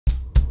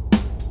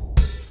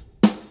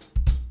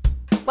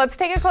Let's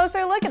take a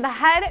closer look at the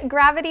Head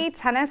Gravity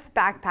Tennis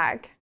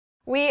Backpack.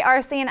 We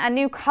are seeing a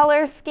new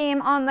color scheme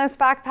on this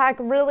backpack,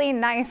 really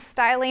nice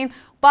styling.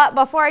 But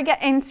before I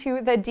get into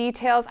the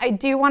details, I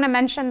do want to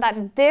mention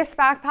that this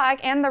backpack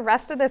and the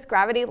rest of this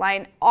Gravity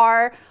line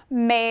are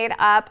made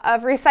up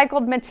of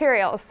recycled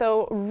materials.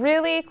 So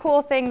really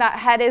cool thing that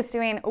Head is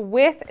doing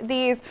with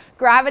these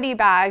Gravity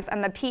bags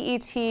and the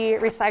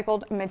PET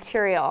recycled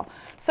material.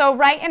 So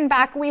right in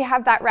back we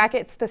have that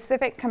racket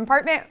specific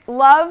compartment.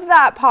 Love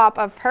that pop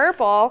of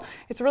purple.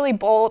 It's really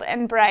bold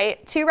and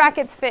bright. Two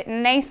rackets fit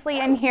nicely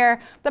in here.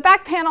 The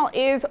back panel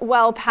is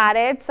well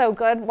padded, so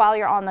good while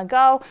you're on the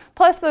go.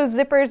 Plus those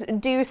zippers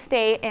do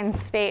stay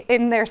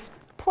in their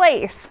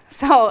place.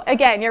 So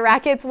again, your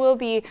rackets will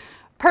be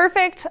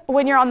perfect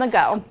when you're on the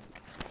go.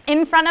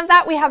 In front of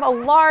that, we have a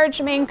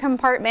large main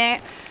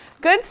compartment,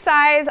 good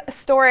size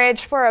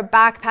storage for a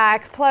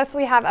backpack, plus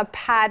we have a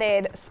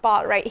padded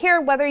spot right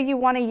here, whether you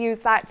want to use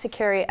that to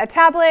carry a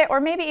tablet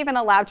or maybe even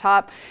a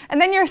laptop.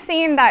 And then you're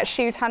seeing that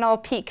shoe tunnel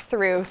peek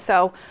through,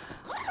 so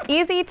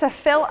easy to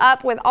fill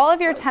up with all of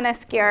your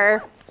tennis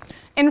gear.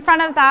 In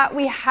front of that,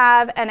 we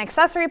have an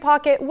accessory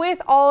pocket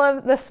with all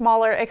of the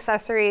smaller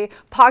accessory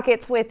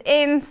pockets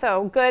within,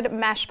 so good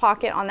mesh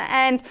pocket on the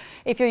end.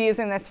 If you're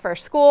using this for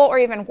school or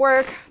even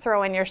work,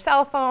 throw in your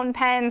cell phone,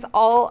 pens,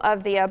 all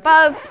of the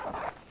above.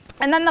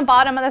 And then the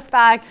bottom of this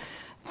bag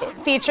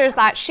features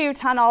that shoe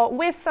tunnel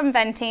with some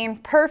venting,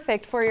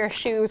 perfect for your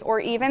shoes or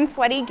even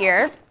sweaty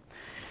gear.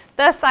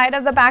 The side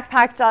of the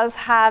backpack does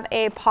have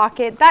a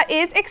pocket that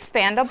is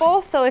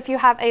expandable, so if you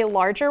have a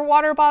larger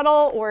water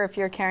bottle or if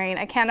you're carrying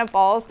a can of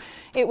balls,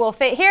 it will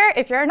fit here.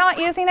 If you're not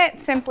using it,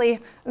 simply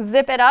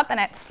zip it up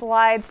and it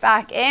slides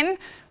back in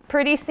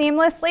pretty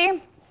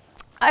seamlessly.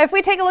 If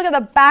we take a look at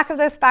the back of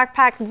this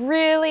backpack,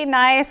 really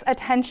nice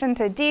attention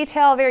to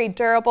detail, very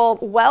durable,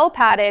 well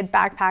padded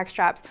backpack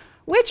straps,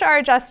 which are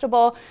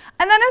adjustable.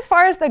 And then as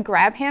far as the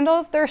grab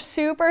handles, they're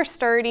super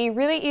sturdy,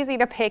 really easy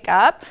to pick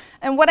up.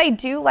 And what I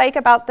do like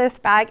about this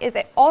bag is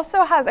it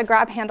also has a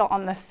grab handle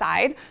on the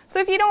side. So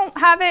if you don't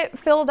have it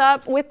filled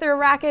up with your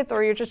rackets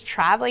or you're just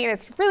traveling,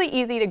 it's really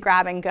easy to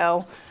grab and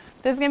go.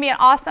 This is gonna be an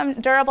awesome,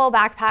 durable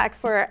backpack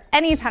for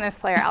any tennis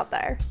player out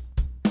there.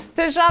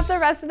 To shop the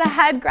rest of the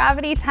Head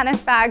Gravity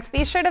tennis bags,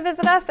 be sure to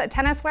visit us at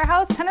Tennis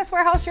Warehouse, Tennis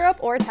Warehouse Europe,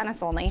 or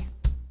Tennis Only.